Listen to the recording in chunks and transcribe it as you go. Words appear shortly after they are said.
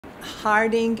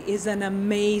Harding is an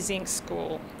amazing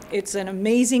school. It's an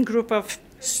amazing group of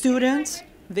students,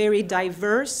 very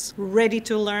diverse, ready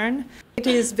to learn. It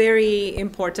is very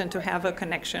important to have a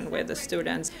connection with the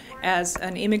students. As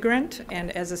an immigrant and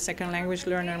as a second language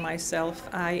learner myself,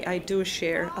 I do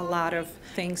share a lot of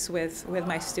things with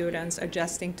my students,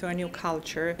 adjusting to a new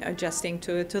culture, adjusting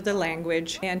to the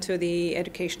language and to the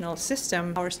educational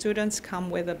system. Our students come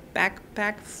with a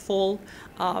backpack full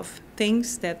of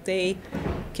things that they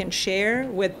can share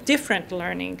with different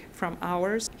learning from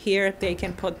ours. Here they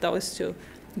can put those to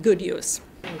good use.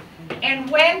 And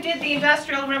when did the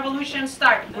Industrial Revolution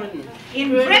start? In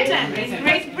Britain, in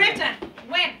Great Britain.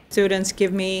 When? Students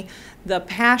give me the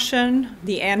passion,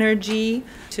 the energy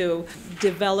to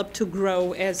develop, to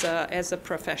grow as a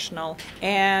professional.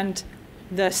 And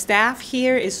the staff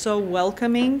here is so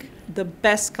welcoming, the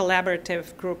best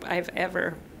collaborative group I've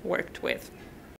ever worked with.